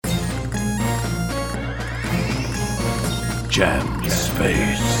Jam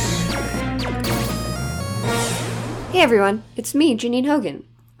Space. Hey everyone, it's me, Janine Hogan.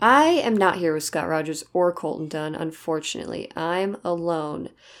 I am not here with Scott Rogers or Colton Dunn, unfortunately. I'm alone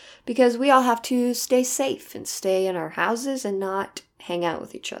because we all have to stay safe and stay in our houses and not hang out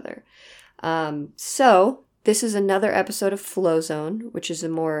with each other. So this is another episode of Flow Zone, which is a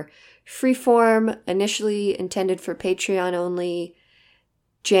more freeform, initially intended for Patreon only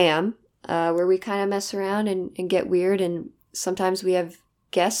jam, where we kind of mess around and get weird, and sometimes we have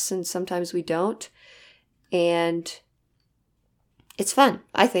guests and sometimes we don't. And it's fun,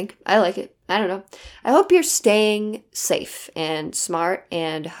 I think. I like it. I don't know. I hope you're staying safe and smart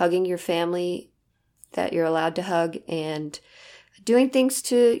and hugging your family that you're allowed to hug and doing things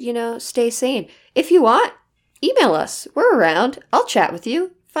to, stay sane. If you want, email us. We're around. I'll chat with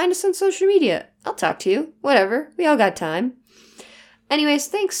you. Find us on social media. I'll talk to you. Whatever. We all got time. Anyways,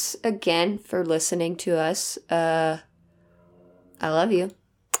 thanks again for listening to us. I love you.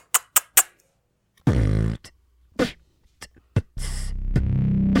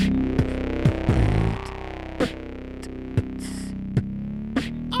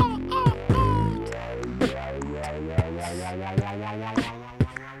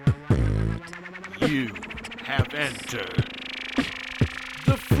 You have entered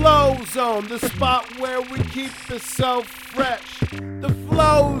The Flow Zone, the spot where we keep it so fresh. The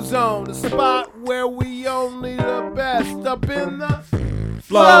Flow Zone, the spot where we only the best. Up in the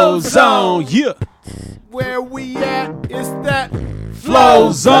Flow Zone, yeah. Where we at is that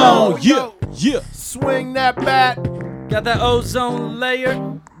Flow Zone, yeah. Swing that bat. Got that ozone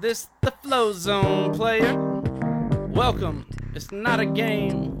layer, this the Flow Zone player. Welcome, it's not a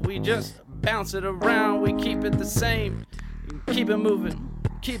game, we just bounce it around, we keep it the same. Keep it moving,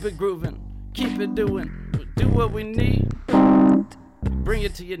 keep it grooving, keep it doing. We do what we need, bring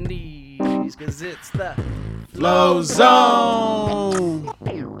it to your knees, cause it's the Flow Zone.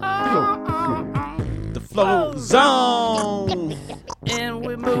 The Flow Zone. and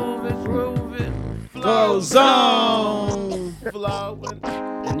we move it, groove it, Flow Zone. Flowing.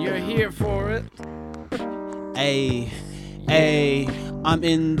 and you're here for it. Hey, I'm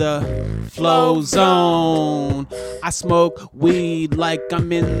in the Flow Zone. I smoke weed like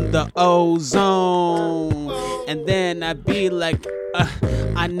I'm in the ozone. And then I be like,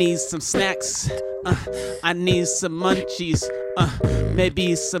 I need some snacks. I need some munchies.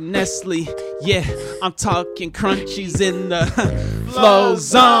 Maybe some Nestle. Yeah, I'm talking crunchies in the Flow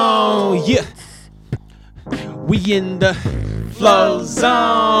Zone. Yeah, we in the Flow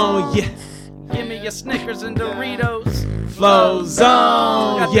Zone. Yeah, Give me your Snickers and Doritos. Flow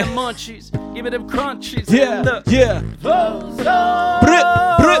Zone. Got Yeah. them munchies, give me them crunchies. Yeah, in the yeah. Flow Zone.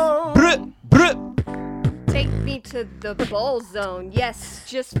 Brip. Take me to the bowl zone. Yes,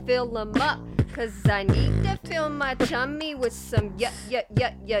 just fill them up. Cause I need to fill my tummy with some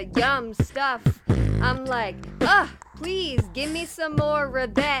yum stuff. I'm like, please give me some more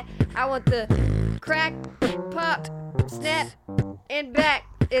of that. I want the crack, pop, snap, and back.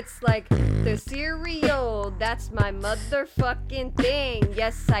 It's like the cereal. That's my motherfucking thing.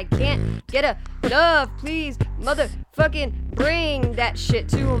 Yes, I can't get enough. Please, motherfucking bring that shit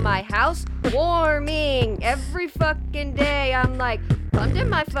to my house. Warming every fucking day. I'm like, come to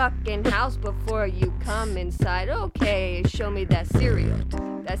my fucking house before you come inside. Okay, show me that cereal.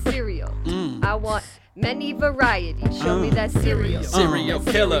 I want many varieties. Show me that cereal. Serial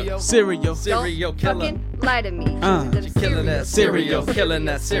killer. Cereal. Serial Don't killer. fucking lie to me. She killing that cereal, killing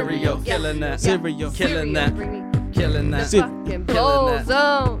that cereal, killing that Cereal. killing that, Bring me killing that. fucking bowl that.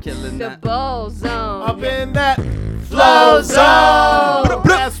 zone. Killing The that. bowl zone. Up in that Flow Zone.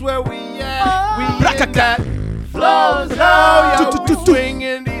 That's where we at. We in that Flow Zone. Yo, we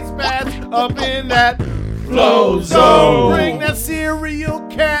swinging these bats up in that Flow Zone. Bring that cereal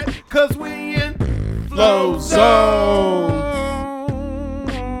cat, cause we in Flow Zone.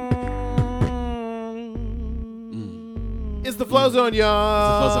 It's the Flow Zone,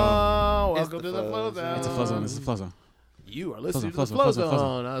 y'all. Flow Zone. Welcome to the Flow Zone. It's a Flow Zone. It's a Flow Zone. You are listening Flow to the Zone, Flow Flow Zone,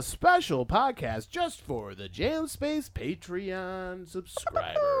 Flow Zone, a special podcast just for the Jam Space Patreon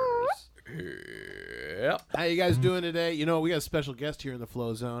subscribers. Yep. How you guys doing today? You know, we got a special guest here in the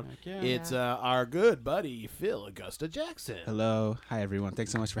Flow Zone. yeah. It's our good buddy, Phil Augusta Jackson. Hello. Hi, everyone.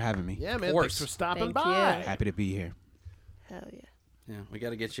 Thanks so much for having me. Yeah, man. course. Thanks for stopping Thank by. you. Happy to be here. Hell yeah. Yeah, we got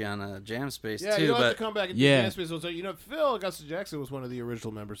to get you on a Jam Space Yeah, too, you'll have but to come back and Yeah. do Jam Space. So, you know, Phil Augusta Jackson was one of the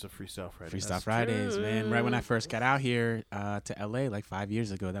original members of Freestyle Fridays. Freestyle Fridays, man. Right when I first got out here to LA like 5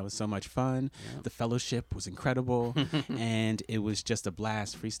 years ago, that was so much fun. The fellowship was incredible, and it was just a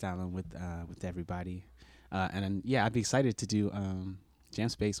blast freestyling with everybody. And yeah, I'd be excited to do Jam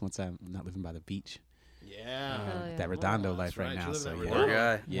Space once I'm not living by the beach. Yeah. that Redondo Oh, life that's right right. now. You live So in yeah, Redondo. Poor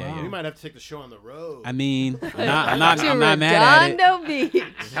guy. yeah, We yeah. might have to take the show on the road. I mean, I'm not mad at it. Redondo Beach.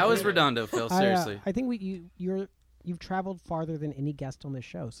 How is Redondo, Phil? Seriously. I think you've traveled farther than any guest on this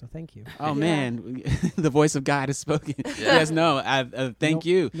show, so thank you. Oh man, the voice of God has spoken. Yes, no, thank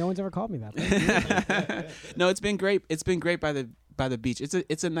you. No one's ever called me that. Thank you. No, it's been great. It's been great by the beach.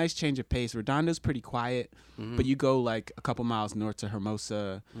 It's a nice change of pace. Redondo's pretty quiet, but you go like a couple miles north to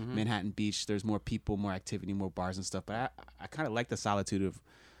Hermosa, Manhattan Beach. There's more people, more activity, more bars and stuff. But I kind of like the solitude of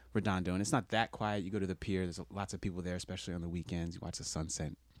Redondo, and it's not that quiet. You go to the pier. There's lots of people there, especially on the weekends. You watch the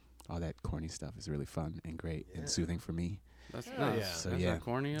sunset. All that corny stuff is really fun and great and soothing for me. That's yeah. So That's yeah, not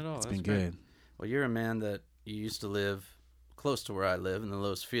corny at all. it's That's been great. good. Well, you're a man that you used to live close to where I live in the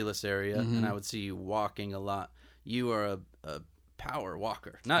Los Feliz area, and I would see you walking a lot. You are a power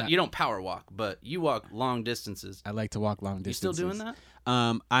walker. You don't power walk, but you walk long distances. I like to walk long You still distances. doing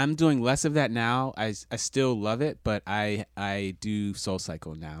that? I'm doing less of that now. I still love it, but I do Soul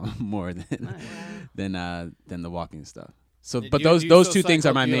Cycle now more than the walking stuff. So, Do but you- those do you those still two things are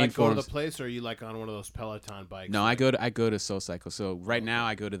cycle? my Do you, main like, go to forms. the place, or are you like on one of those Peloton bikes? No, I go to Soul Cycle. So right now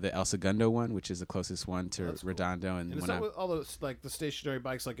I go to the El Segundo one, which is the closest one to That's cool. Redondo, And and is when that I, with all those like the stationary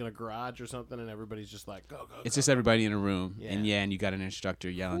bikes, like in a garage or something, and everybody's just like, go. it's just everybody in a room, Yeah. and you got an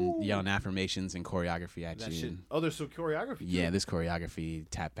instructor yelling affirmations and choreography at that you. shit. and- Oh, there's some choreography. too? yeah, this choreography,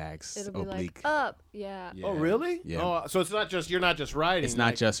 tap backs, It'll be oblique. like up. Yeah. Yeah. Oh, really? Yeah. Oh, so it's not just you're not just riding. It's not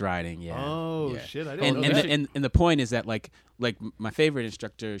like- just riding. Yeah. Oh yeah. shit! I didn't And know and that. the, and the point is that like my favorite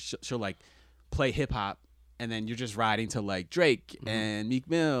instructor, she'll like play hip hop, and then you're just riding to like Drake and Meek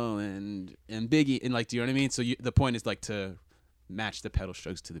Mill and Biggie, and like, do you know what I mean? So the point is like to match the pedal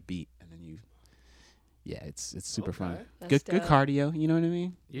strokes to the beat, and then it's super fun. Okay. That's Good dope. cardio. You know what I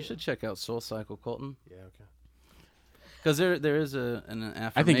mean? You should check out Soul Cycle, Colton, Yeah. Okay. because there is an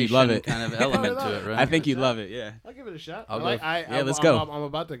affirmation I think you'd love it. kind of element to it, right? I think you'd love it. Yeah. I'll give it a shot. I'll I go. like, Let's go. I'm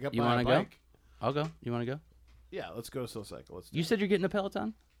about to get You buy wanna a go? bike. I'll go. You want to go? Yeah, let's go to Soul Cycle. Let's do You it. said you're getting a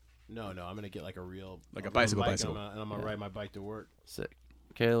Peloton? No, I'm gonna get like a real Like a real bicycle, bike, bicycle. and I'm gonna ride my bike to work. Sick.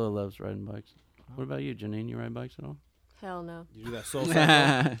 Kayla loves riding bikes. What about you, Janine? You ride bikes at all? Hell no. You do that Soul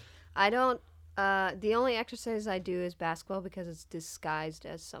Cycle. I don't. The only exercise I do is basketball because it's disguised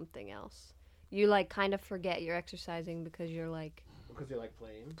as something else. You like kind of forget you're exercising because you're like because you like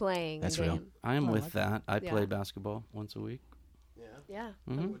playing. playing That's a real. game. I am Oh, I with like that. I play Yeah. basketball once a week. Yeah. Yeah.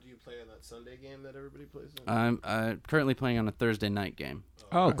 Mhm. What do you play on that Sunday game that everybody plays in? I'm currently playing on a Thursday night game.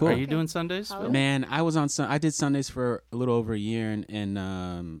 Oh, cool. Are you doing Sundays? How Phil? is- Man, I did Sundays for a little over a year,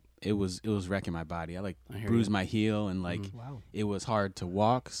 and it was wrecking my body. I hear bruised you. my heel, and like Wow. it was hard to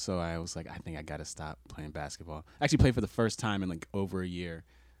walk. So I was like, I think I gotta stop playing basketball. I actually played for the first time in like over a year,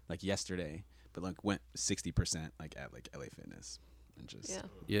 like yesterday, but like went 60% like at like LA Fitness, and just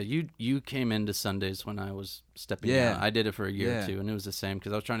Yeah. Yeah, you came into Sundays when I was stepping Yeah. out. I did it for a year Yeah. or two, and it was the same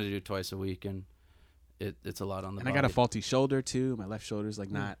because I was trying to do it twice a week, and it's a lot on the And I body. got a faulty shoulder too. My left shoulder's like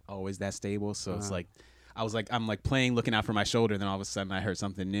not always that stable, so it's like. I'm like playing, looking out for my shoulder, and then all of a sudden I heard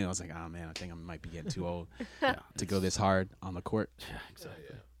something new. I was like, oh man, I think I might be getting too old to go this hard on the court. Yeah,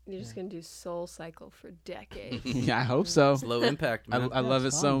 exactly. You're just gonna do Soul Cycle for decades. Yeah, I hope so. It's low impact, I, man. I love it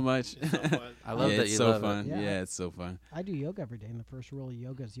it's so fun. much. I love yeah, that it's you so love fun. it. Yeah. Yeah, it's so fun. I do yoga every day, and the first rule of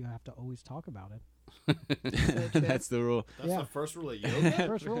yoga is you have to always talk about it. That's the rule. That's Yeah. the first rule of yoga.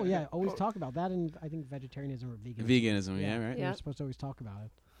 First rule, yeah, always talk about that, and I think vegetarianism or veganism. Veganism, yeah, right. Yeah. You're supposed to always talk about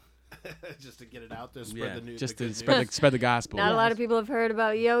it. Just to get it out there, spread Yeah, the news. just the to good spread news. the gospel. Not a lot of people have heard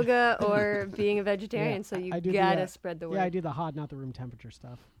about yoga or being a vegetarian, Yeah, so you I do the, gotta spread the word. Yeah, I do the hot, not the room temperature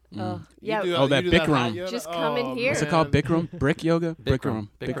stuff. Oh, Mm. yeah. You do, Oh, that you do Bikram. hot yoga? Just come in Oh, here. What's it called? man. Bikram? Brick yoga? Bikram.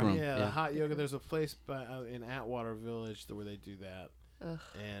 Bikram. Yeah, Yeah. the hot yoga. There's a place in Atwater Village where they do that, Ugh.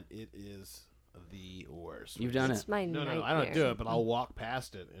 and it is the worst. You've done It's it. my No, nightmare. I don't do it, but I'll walk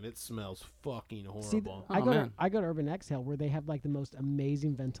past it, and it smells fucking See, horrible. I Oh, go man. to Urban Exhale where they have like the most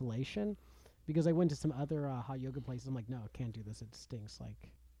amazing ventilation, because I went to some other hot yoga places. I'm like, no, I can't do this. It stinks.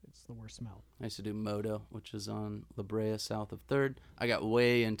 Like it's the worst smell. I used to do Moto, which is on La Brea, south of 3rd. I got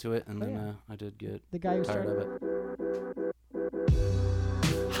way into it, and Oh, then yeah. I did get The guy who tired started. of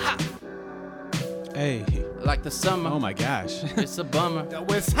it. Hey. Like the summer, Oh my gosh. it's a bummer. That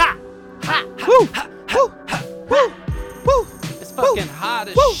was hot. It's fucking hot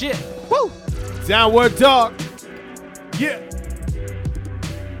as shit. Downward dog. Yeah.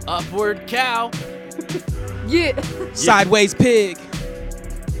 Upward cow. Yeah. Sideways pig.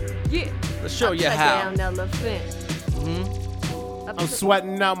 Yeah. Let's show you Upside how. down elephant. Mhm. I'm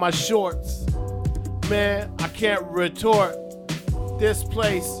sweating out my shorts. Man, I can't retort. This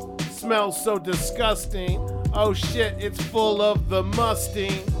place smells so disgusting. Oh shit, it's full of the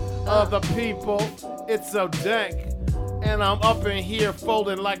musting. of the people. It's so dank. And I'm up in here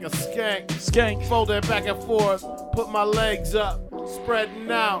folding like a skank. Folding back and forth. Put my legs up.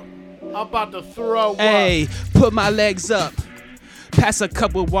 Spreading out. I'm about to throw up. Hey, put my legs up. Pass a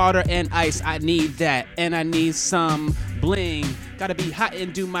cup with water and ice. I need that. And I need some bling. Gotta be hot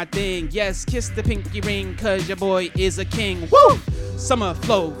and do my thing. Yes, kiss the pinky ring, cause your boy is a king. Woo! Summer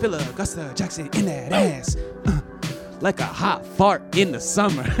flow, Villa, Augusta, Jackson in that ass. Like a hot fart in the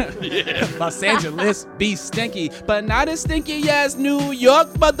summer. Los Angeles be stinky, but not as stinky as New York,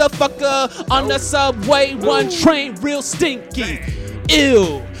 motherfucker. On the subway, one train, real stinky.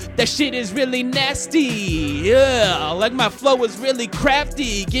 Ew, that shit is really nasty. Yeah, like my flow is really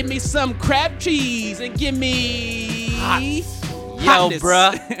crafty. Give me some crab cheese and give me hotness.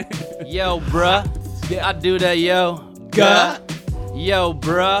 Yo, bruh. I do that, yo. Guh. Yo,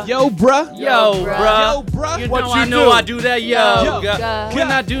 bruh. Yo, bruh. Yo, bruh. Yo, bruh. You What know you I know do? I do that yoga. Yoga.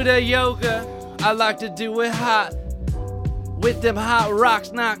 When I do that yoga, I like to do it hot. With them hot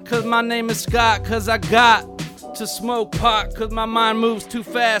rocks, not cause my name is Scott, cause I got to smoke pot, cause my mind moves too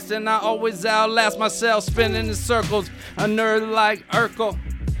fast and I always outlast myself spinning in circles. A nerd like Urkel.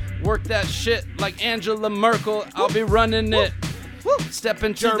 Work that shit like Angela Merkel. I'll be running it. Step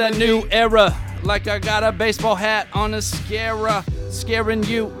into that new era. Like I got a baseball hat on a scara. Scaring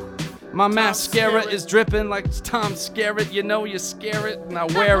you. My mascara is dripping like Tom Skerritt. You know you scare it and I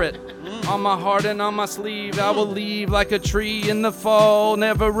wear it. On my heart and on my sleeve. I will leave like a tree in the fall.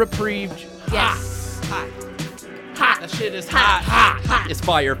 Never reprieved. Yes. Hot. That shit is hot. It's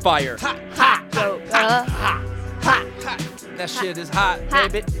fire. Go. That shit is hot,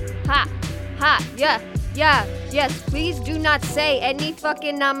 baby. Hot. Yeah. Yes, please do not say any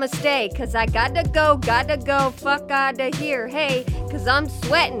fucking namaste. Cause I gotta go, fuck outta here. Hey, cause I'm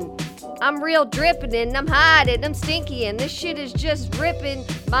sweating. I'm real dripping and I'm hot and I'm stinky and this shit is just ripping.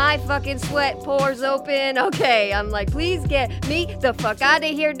 My fucking sweat pores open. Okay, I'm like, please get me the fuck out of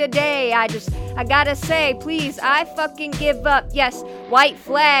here today. I gotta say, please, I fucking give up. Yes, white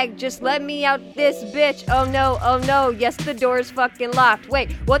flag, just let me out this bitch. Oh no, yes, the door's fucking locked.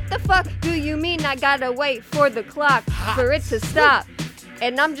 Wait, what the fuck do you mean I gotta wait for the clock for it to stop?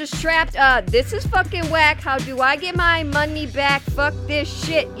 And I'm just trapped. This is fucking whack. How do I get my money back? Fuck this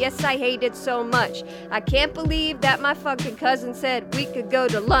shit. Yes, I hate it so much. I can't believe that my fucking cousin said we could go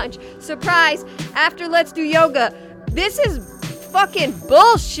to lunch. Surprise! After Let's Do Yoga. This is fucking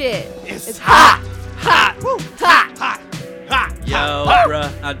bullshit. It's hot. Yo,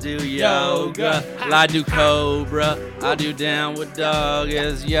 bruh, I do yoga. I do cobra. I do down with dog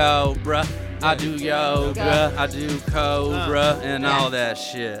is yo, bruh. I do yoga, I do cobra, and all that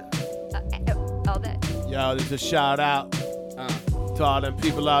shit. All that. Yo, this is a shout out to all them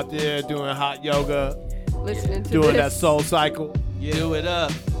people out there doing hot yoga, Listening to doing that this. soul cycle, Do it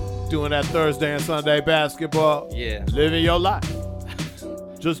up. doing that Thursday and Sunday basketball. Yeah. Living your life.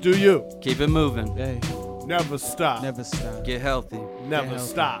 Just do you. Keep it moving. Hey, Never stop. never stop. Get healthy. Never healthy.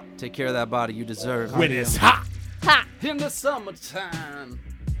 stop. Take care of that body you deserve. When it's hot. Ha! In the summertime.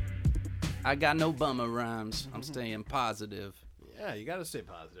 I got no bummer rhymes. I'm staying positive. Yeah, you gotta stay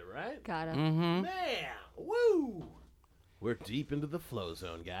positive, right? Gotta. Mm-hmm. Man, woo! We're deep into the flow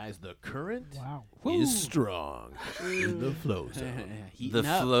zone, guys. The current Wow. is strong in the flow zone. The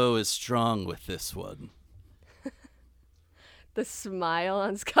flow is strong with this one. The smile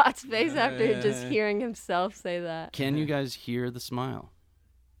on Scott's face after just hearing himself say that. Can you guys hear the smile?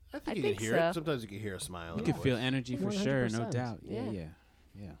 I think I you think can hear so. it. Sometimes you can hear a smile. You can feel energy for sure, no 100%. doubt. Yeah.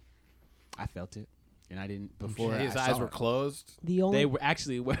 I felt it, and I didn't before. His I eyes saw were it. closed. The only They were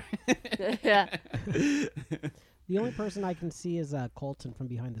actually were. Yeah. the only person I can see is Colton from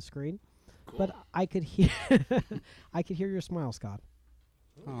behind the screen, but I could hear I could hear your smile, Scott.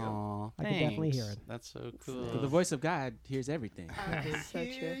 Aw, I can definitely hear it. That's so cool. The voice of God hears everything. So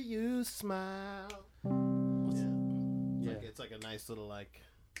Hear true. you smile. Yeah. It's like a nice little like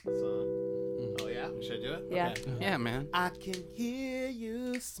song. Oh yeah, should I do it? Yeah. Okay. Yeah, man. I can hear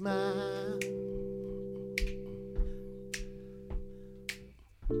you smile.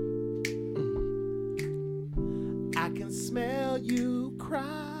 I can smell you cry.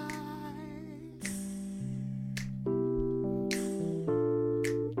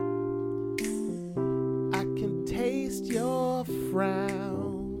 I can taste your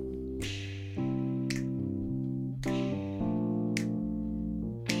frown.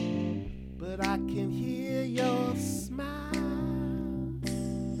 But I can hear your smile.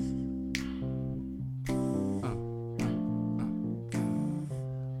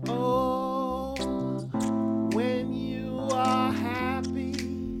 Oh, when you are happy,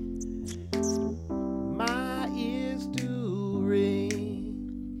 my ears do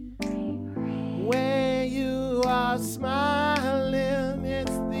ring. are smiling.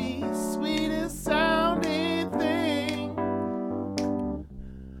 It's the sweetest sounding thing.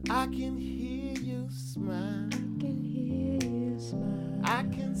 I can hear you smile. I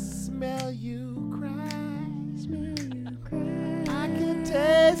can smell you cry. I can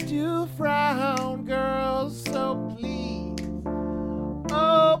taste you frown, girl. So please,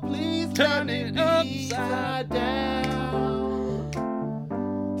 oh please, Turn let it me upside down.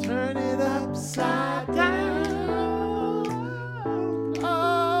 Turn it upside down.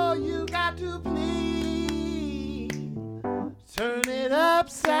 Oh, you got to please turn it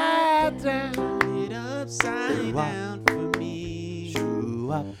upside down. Turn it upside down for me.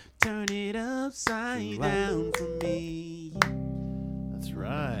 Turn it upside down for me. That's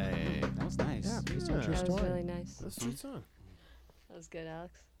right. That was nice. Yeah, based Yeah. on true That was story. really nice. That's a sweet song. That was good,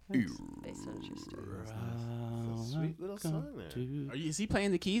 Alex. Thanks. Based on a true story. That's a sweet little song there. Is he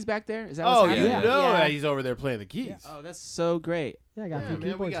playing the keys back there? Is that Oh, what's you happening? know Yeah. that he's over there playing the keys. Oh, that's so great, Yeah, I got Yeah, three man,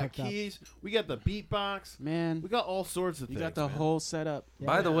 we keyboards got hooked up. keys. We got the beatbox. man. We got all sorts of You things. got the man. whole setup. Yeah.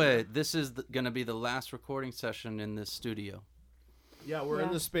 By the way, this is going to be the last recording session in this studio. Yeah, we're in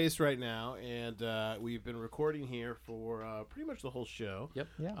Yeah. the space right now, and we've been recording here for pretty much the whole show. Yep.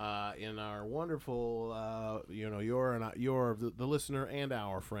 Yeah. In our wonderful, you're the listener and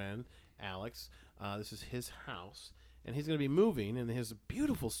our friend Alex. This is his house, and he's going to be moving in his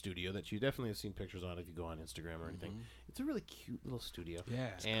beautiful studio that you definitely have seen pictures on if you go on Instagram or anything. It's a really cute little studio. Yeah.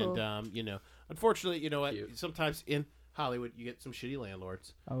 And cool. unfortunately, you know what? Cute. Sometimes in Hollywood, you get some shitty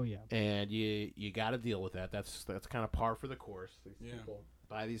landlords, Oh yeah. and you got to deal with that. That's kind of par for the course. These people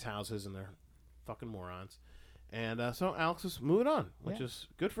buy these houses, and they're fucking morons. And so Alex is moving on, which Yeah. is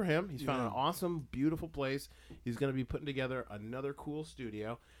good for him. He's found Yeah. an awesome, beautiful place. He's going to be putting together another cool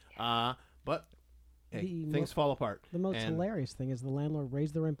studio. But hey, The things fall apart. The most And- hilarious thing is the landlord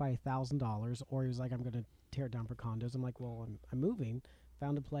raised the rent by $1,000, or he was like, "I'm going to tear it down for condos." I'm like, "Well, I'm moving."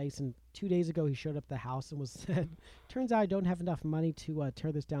 Found a place, and 2 days ago he showed up at the house and was said, "Turns out I don't have enough money to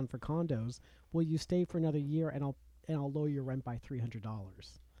tear this down for condos. Will you stay for another year, and I'll lower your rent by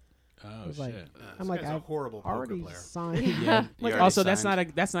 $300?" Oh I was like, This I'm like, guy's a I've horrible poker already player. signed. Yeah. You already also,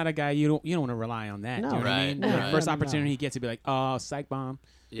 signed. that's not a guy you don't want to rely on that. No. Do you know what I Right, mean? no, The right. first no, no. opportunity he gets to be like, oh, psych bomb.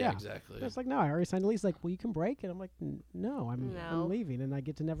 Yeah, Yeah. exactly. It's like, no, I already signed the lease. Like, well, you can break it. I'm like, no, No. I'm leaving, and I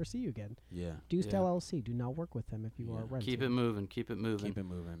get to never see you again. Yeah. Deuce yeah. LLC, do not work with them if you are renting. Keep it moving. Keep it moving. Keep it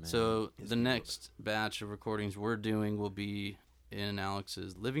moving, man. So the next batch of recordings we're doing will be in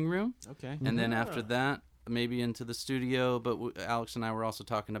Alex's living room, okay. and then after that, maybe into the studio. But Alex and I were also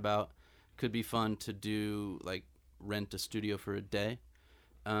talking about could be fun to do like rent a studio for a day,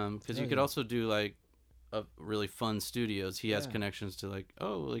 because you could also do like a really fun studios. He has Yeah. connections to like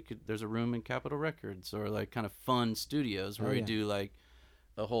there's a room in Capitol Records or like kind of fun studios where Oh, we yeah. do like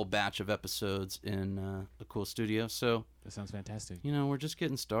a whole batch of episodes in a cool studio. So That sounds fantastic. we're just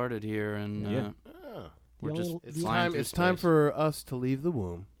getting started here, and Yeah. Oh. we're just It's flying time. through It's time space. for us to leave the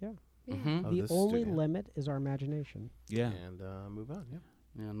womb Mhm. of The this only studio limit is our imagination. Yeah. and move on.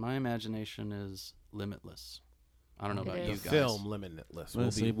 Yeah. And my imagination is limitless. I don't know It about is. you The guys. film Limitless.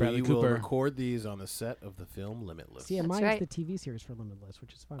 Well, see, We Bradley will Cooper. record these on the set of the film Limitless. See, That's mine's right. the TV series for Limitless,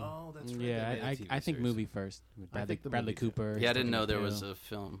 which is fun. Oh, that's right. Yeah, they made a TV I think series. movie first. With Bradley, think the Bradley movie too. Cooper. Yeah, I didn't know there Stephen was a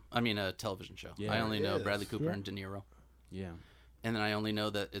film. I mean, a television show. Yeah. I only There know is. Bradley Cooper Yeah. and De Niro, Yeah. and then I only know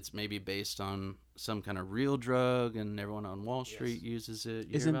that it's maybe based on some kind of real drug, and everyone on Wall Street uses it.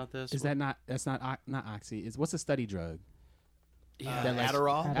 You Isn't hear about this? Is that not? That's not oxy. Is what's a study drug? Yeah, that, like-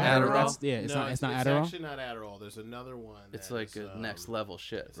 Adderall. Adderall? That's, yeah, it's No, not. It's not it's Adderall. actually not Adderall. There's another one. it's that like is, a next level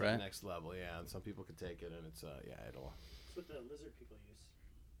shit, It's right? like next level, yeah. And some people can take it, and it's Adderall. That's what the lizard people use.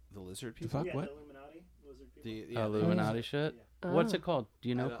 The lizard The people. fuck? Yeah, What? the Illuminati lizard people. The Illuminati shit. Oh. What's it called? Do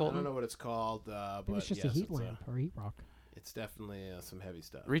you know, I Colton? don't know what it's called, I but think it's just yes, a heat it's, lamp or a heat rock. it's definitely some heavy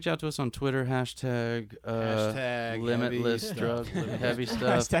stuff. Reach out to us on Twitter. Hashtag Hashtag limitless heavy drug. stuff. Heavy stuff.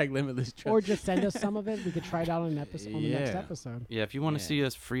 Hashtag limitless drug. Or just send us some of it. We could try it out on an episode on the next Yeah. episode. Yeah, if you want to Yeah. see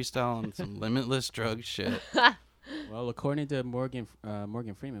us freestyle on some limitless drug shit. Well, according to Morgan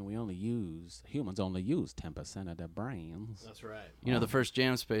Freeman, humans only use 10% of their brains. That's right. You know, the first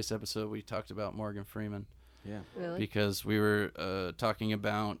Jam Space episode, we talked about Morgan Freeman Yeah. Really? because we were talking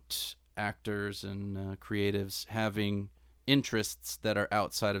about actors and creatives having interests that are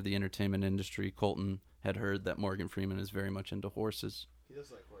outside of the entertainment industry. Colton had heard that Morgan Freeman is very much into horses. He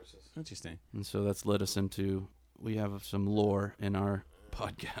does like horses. Interesting. And so that's led us into, we have some lore in our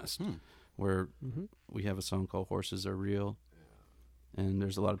podcast where we have a song called Horses Are Real. And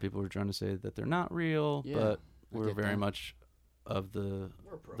there's a lot of people who are trying to say that they're not real, Yeah, but I we're get very that. much of the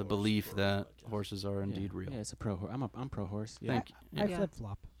pro-horse belief that podcast. horses are indeed yeah. real. Yeah, it's a I'm pro horse. Yeah. Thank you. I Yeah. flip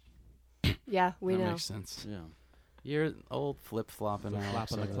flop. Yeah, we that know. makes sense. Yeah. You're old flip-flopping Clap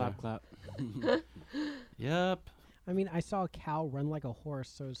Alex on the over clap there. clap. Yep. I mean, I saw a cow run like a horse,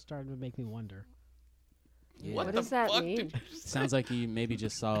 so it started to make me wonder. Yeah. What does that mean? Sounds like you maybe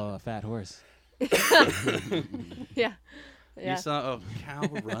just saw a fat horse. Yeah. You saw a cow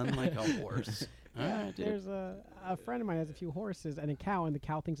run like a horse. All right, dude. There's a friend of mine has a few horses and a cow, and the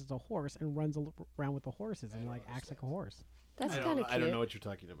cow thinks it's a horse and runs around with the horses and like acts like a horse. That's I kind of don't, cute. I don't know what you're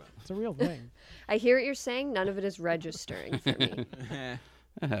talking about. It's a real thing. I hear what you're saying. None of it is registering for me.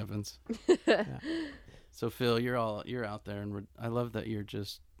 That happens. So Phil, you're out there, and I love that you're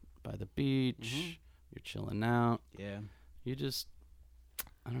just by the beach. You're chilling out. Yeah. You just,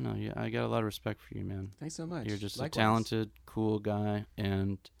 I don't know. I got a lot of respect for you, man. Thanks so much. You're just Likewise. a talented, cool guy,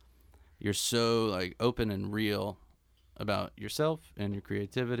 and you're so like open and real about yourself and your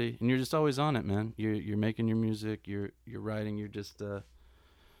creativity, and you're just always on it, man. You're making your music. You're writing. You're just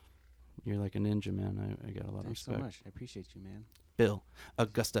you're like a ninja, man. I got a lot of Thanks so respect. much. I appreciate you, man. Bill,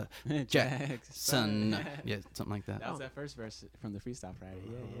 Augusta, Jackson. Jackson. Yeah, something like that. That was that first verse from the Freestyle Friday.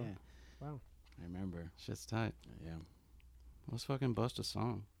 Yeah, yeah. Wow. I remember. Shit's tight. Yeah. Let's fucking bust a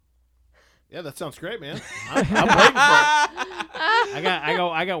song. Yeah, that sounds great, man. I'm waiting for it.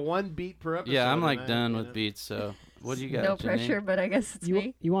 I got one beat per episode. Yeah, I'm like and done you with know. beats, so what do you got, No Janine? pressure, but I guess it's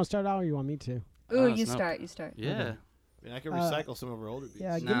me. You want to start out or you want me to? Ooh, it's you no- start. You start. Yeah. I mean, I can recycle some of our older beats.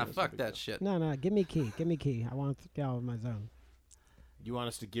 yeah, give Nah, me- fuck that shit. No, give me key. Give me key. I want to get out of my zone. You want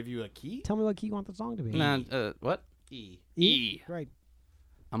us to give you a key? Tell me what key you want the song to be. Nah, what? E. E. Right.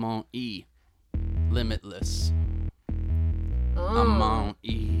 I'm on E. Limitless. Oh. I'm on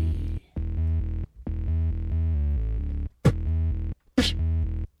E.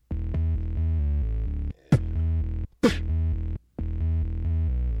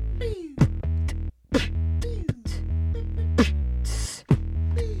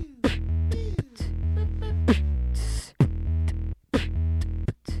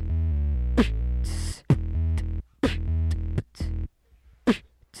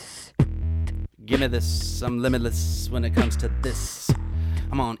 Give me this, I'm limitless when it comes to this.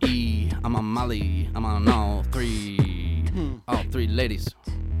 I'm on E, I'm on Molly, I'm on all three ladies.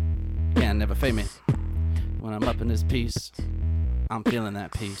 Can't never fade me. When I'm up in this piece, I'm feeling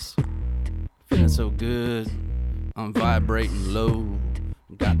that peace. Feeling so good, I'm vibrating low.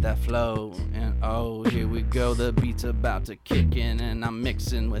 Got that flow, and oh, here we go. The beat's about to kick in, and I'm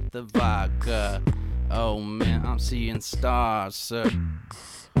mixing with the vodka. Oh man, I'm seeing stars, sir.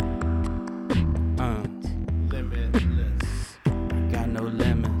 Limitless. Got no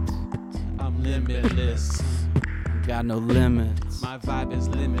limits. I'm limitless. Got no limits. My vibe is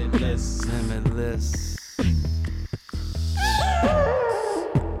limitless. Limitless.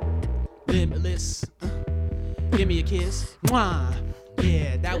 Limitless. Give me a kiss. Mwah.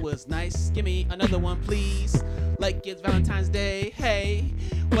 Yeah, that was nice. Give me another one, please. Like it's Valentine's Day. Hey,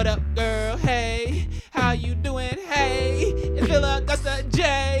 what up, girl? Hey, how you doing? Hey, it's Phil Augusta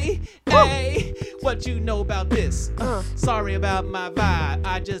J. Hey, what you know about this? Sorry about my vibe.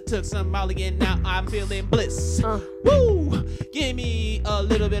 I just took some Molly and now I'm feeling bliss. Woo! Give me a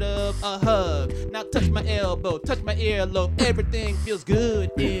little bit of a hug. Now touch my elbow, touch my earlobe. Everything feels good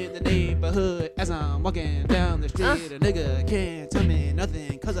in the neighborhood. As I'm walking down the street, a nigga can't tell me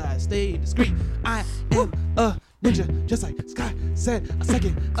nothing, cause I stay discreet. I am a ninja, just like Sky said a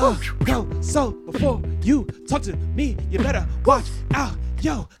second ago. So before you talk to me, you better watch out.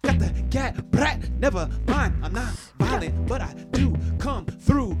 Yo, got the cat brat, never mind, I'm not violent, but I do come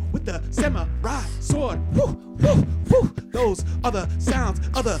through with the samurai sword. Woo, woo, woo. Those are the sounds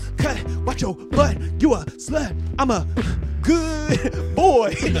of the cut. Watch your butt, you a slut. I'm a good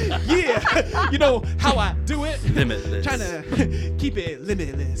boy. Yeah, you know how I do it. Limitless. Trying to keep it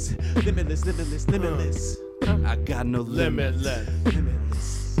limitless. Limitless, limitless, limitless. I got no limits. Limitless.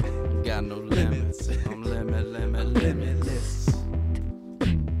 Limitless. Got no limits. I'm limitless.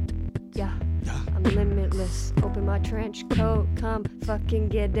 Yeah. Yeah. I'm limitless. Open my trench coat. Come fucking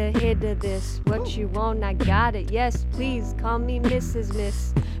get a hit of this. What you want, I got it. Yes, please call me Mrs.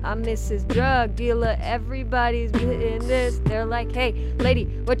 Miss. I'm Mrs. Drug Dealer. Everybody's in this. They're like, hey, lady,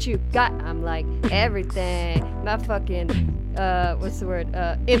 what you got? I'm like, everything. My fucking, what's the word?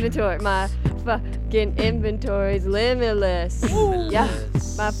 Inventory. My fucking inventory's limitless. Yeah.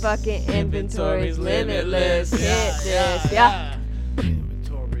 My fucking inventory's limitless. Hit this. Yeah.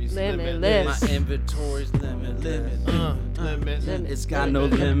 Inventory's Limitless. My inventory's limitless. Limitless. It's got no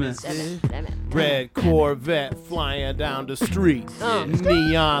limits. Limit. Red Corvette flying down the street.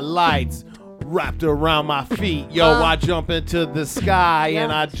 Neon lights wrapped around my feet. Yo, I jump into the sky and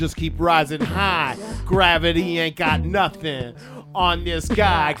I just keep rising high. Gravity ain't got nothing on this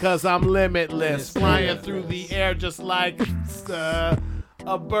guy, cause I'm limitless. Flying through the air just like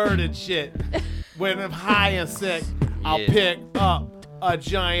a bird and shit. When I'm high and sick, I'll Yeah. pick up a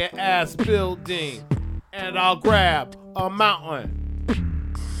giant ass building and I'll grab a mountain.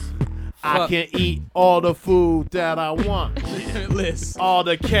 I Fuck. can eat all the food that I want. Limitless. All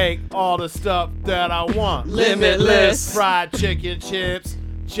the cake, all the stuff that I want. Limitless. Fried chicken chips,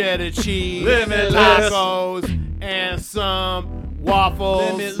 cheddar cheese, Limitless. tacos, and some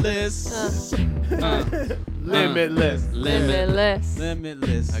waffles. Limitless. Limitless. Limitless.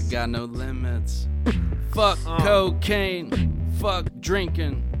 Limitless. I got no limits. Fuck cocaine. Fuck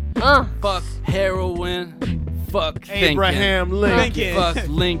drinking. Fuck heroin. Fuck thinking. Abraham Lincoln. Fuck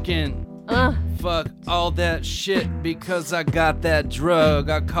Lincoln. Fuck all that shit because I got that drug.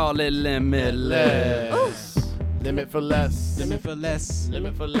 I call it limitless. Limit for less. Limit for less.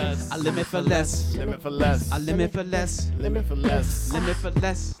 Limit for less. I limit for less. Limit for less. I limit for less. Limit for less. Limit for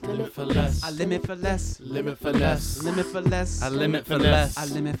less. Limit for less. I limit for less. Limit for less. Limit for less. I limit for less. I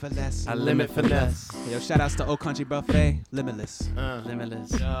limit for less. I limit for less. Yo, shout outs to Old Country Buffet. Limitless.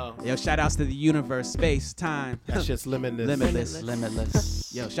 Limitless. Yo, shout outs to the universe, space, time. That shit's limitless. Limitless.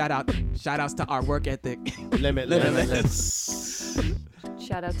 Limitless. Yo, shout outs to our work ethic. Limitless. Limitless.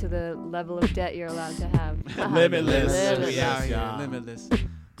 Shout out to the level of debt you're allowed to have. Limitless. We out here. Yeah. Limitless.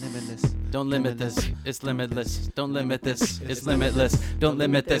 Limitless. Don't limit this, it's limitless. Don't limit this, it's limitless. Don't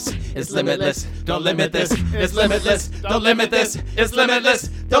limit this, it's limitless. Don't limit this, it's limitless. Don't limit this, it's limitless.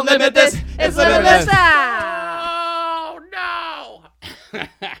 Don't limit this, It's limitless. Oh no!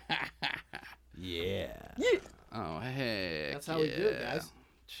 Yeah. Oh hey. That's how we do it, guys.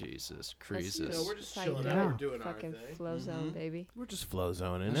 Jesus You know, Christ. we're just How chilling you out. doing? We're doing our Fucking thing. flow zone, baby. We're just flow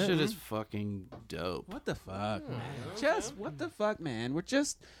zoning. That shit is fucking dope. What the fuck, man? Just what the fuck, man? We're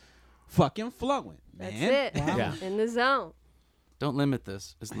just fucking flowing, That's man. it. Yeah. In the zone. Don't limit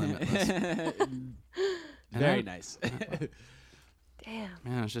this, it's limitless. Very nice. Damn.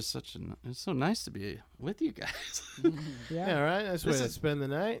 Man, it's just it's so nice to be with you guys. Yeah, right. Nice way This to is- spend the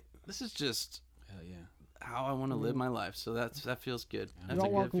night. This is just Hell yeah. how I want to live my life. So that feels good. That's You're a all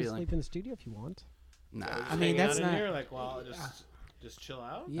good welcome to feeling. sleep in the studio if you want. Nah, I mean, that's in not- here, like, well, just chill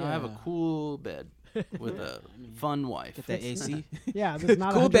out. Yeah. I have a cool bed with a fun wife. Get that AC. Yeah, there's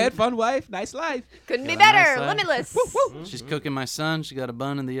not Cool 100 bed, fun wife, nice life. Couldn't be Got a nice better. side. Limitless. She's cooking my son. She got a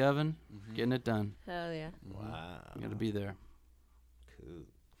bun in the oven, Mm-hmm. getting it done. Hell yeah. Wow. Got to be there.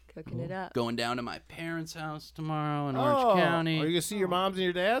 Cooking it up. Going down to my parents' house tomorrow in Orange County. Are you gonna see your moms and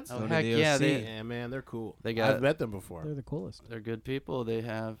your dads? Oh Go to heck the yeah, OC. Yeah, man, they're cool. They got- I've met them before. They're the coolest. they're good people. They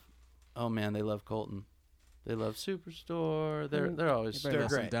have, oh man, they love Colton. They love Superstore. They're always They're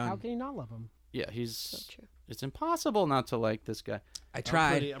Listen, great. done. How can you not love them? yeah. So He's true. it's impossible not to like this guy. I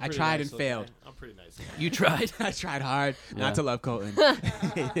tried. I'm I pretty tried nice and looking. failed. I'm pretty nice. You tried. I tried hard Yeah. not to love Colton.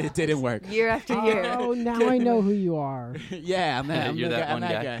 It didn't work. Year after year. Oh, now I know who you are. Yeah, I'm that. I'm You're the that guy. one I'm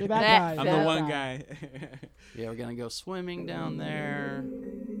that guy. guy. You're that That guy. I'm fat the one guy. Yeah, we're gonna go swimming down there.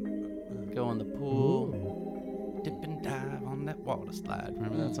 Go in the pool. Dip and dive on that water slide.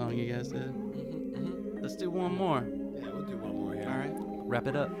 Remember that song you guys did? Let's do one more. Yeah, we'll do one more here. All right. Wrap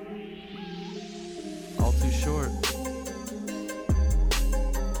it up. All too short.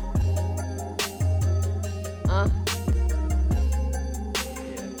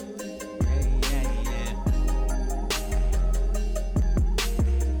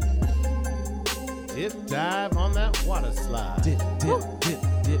 Dip dive on that water slide. Dip,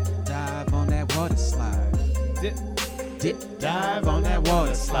 dive on that water slide. Dip, Dip, dive on that water On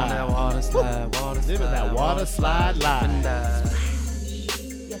that slide. water slide, water Dip in slide. that water slide Dip and live.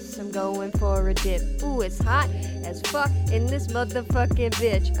 dive. Yes, I'm going for a dip. Ooh, it's hot as fuck in this motherfucking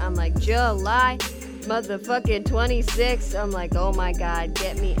bitch. I'm like, July, motherfucking 26. I'm like, oh my god,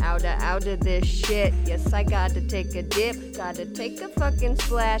 get me out of this shit. Yes, I gotta take a dip, gotta take a fucking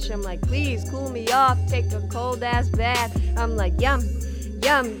splash. I'm like, please cool me off, take a cold ass bath. I'm like, yum.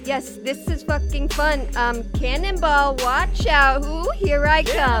 Yum, yes, this is fucking fun. Cannonball, watch out. Ooh, here I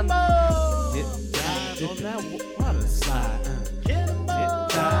come. Dip dive on that water slide. Dip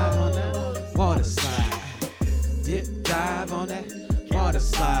dive on that water slide. Dip, dive on that water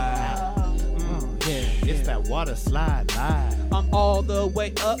slide. Yeah. It's that water slide live. I'm all the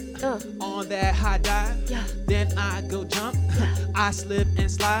way up Uh. on that high dive. Yeah. Then I go jump. I slip and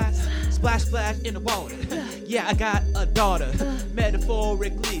slide. Splash, splash in the water. Yeah, I got a daughter.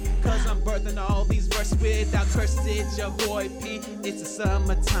 Metaphorically, cause I'm birthing all these verses without curses. It's your boy P. It's the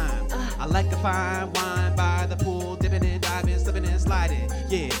summertime. I like a fine wine by the pool, dipping and diving, slipping and sliding.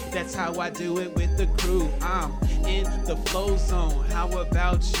 Yeah, that's how I do it with the crew. I'm in the flow zone. How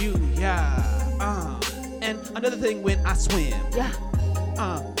about you? Yeah. And Another thing when I swim. Yeah.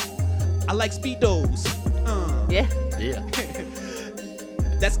 I like speedos. Yeah. Yeah.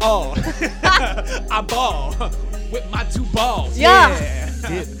 That's all. I ball with my 2 balls. Yeah.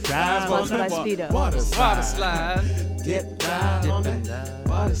 Dip, dive on Sponsored by that Speedo. water Water slide. slide. Dip, dive on that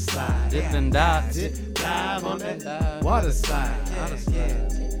water slide. Dip and dive. Dip, dive on that water slide.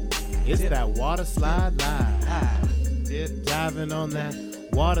 It's that water slide live. Dip, diving on that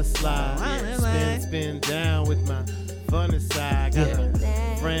water slide. Spin down with my funny side. Got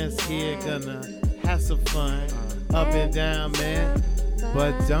my friends here gonna have some fun. Up and down, man.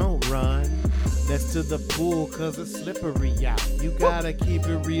 But don't run. That's to the pool, cause it's slippery out. You gotta keep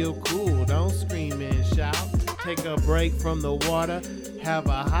it real cool. Don't scream and shout. Take a break from the water. Have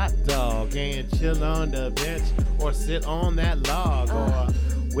a hot dog and chill on the bench. Or sit on that log. Or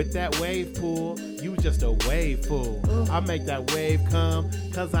with that wave pool, you just a wave fool. I make that wave come,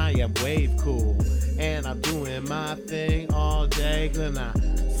 cause I am wave cool. And I'm doing my thing all day. Gonna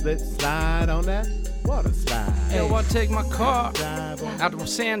slide on that water slide. Yo, I take my car Dive on out to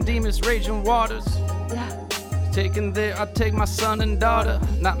San Dimas raging waters. Yeah. Taken there, I take my son and daughter,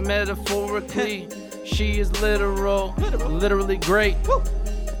 not metaphorically. She is literally great.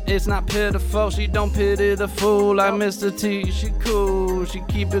 It's not pitiful, she don't pity the fool like Mr. T. She cool, she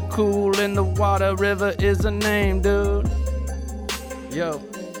keep it cool in the water. River is her name, dude. Yo.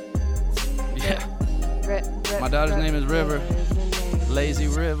 Yeah. My daughter's name is River. Lazy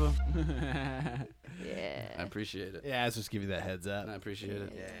River. I appreciate it. Yeah, let's just give you that heads up. I appreciate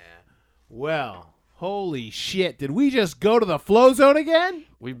it. Yeah. Well, holy shit. Did we just go to the flow zone again?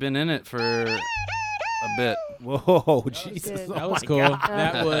 We've been in it for a bit. Whoa, Jesus. good. That Oh was my cool. God.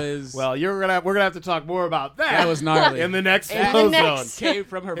 That was. Well, we're gonna have to talk more about that. that was gnarly. in the next In the flow next. zone. Came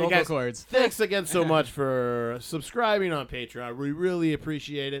from her Hey, vocal guys, cords. Thanks again so much for subscribing on Patreon. We really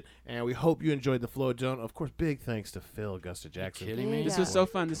appreciate it, and we hope you enjoyed the flow zone. Of course, big thanks to Phil Augusta Jackson. Kidding me? This was so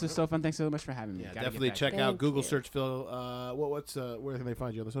fun. This was so fun. Thanks so much for having me. Yeah, Gotta definitely get back. check out Thank Google you. search Phil. Where can they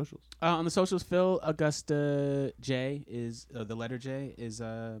find you on the socials? On the socials, Phil Augusta J is the letter J is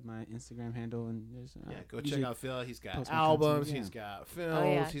my Instagram handle, and there's Yeah, go check usually out Phil. He's got post my albums, content, he's got films,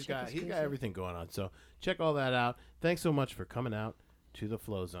 Oh, yeah, he's check got his he's got music. everything going on. So check all that out. Thanks so much for coming out to the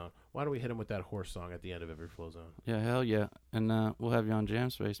Flow Zone. Why don't we hit him with that horse song at the end of every Flow Zone? Yeah, hell yeah. And we'll have you on Jam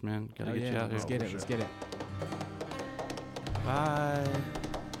Space, man. Gotta Oh, get yeah, you out let's here. get it. Let's get it. Bye.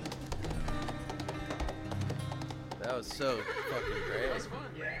 That was so fucking great. That was fun.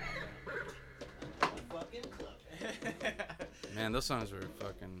 Man, those songs were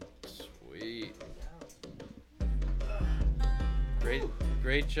fucking sweet.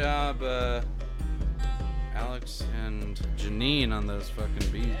 Great job, Alex and Janine on those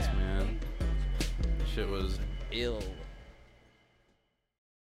fucking beats, man. Shit was ill.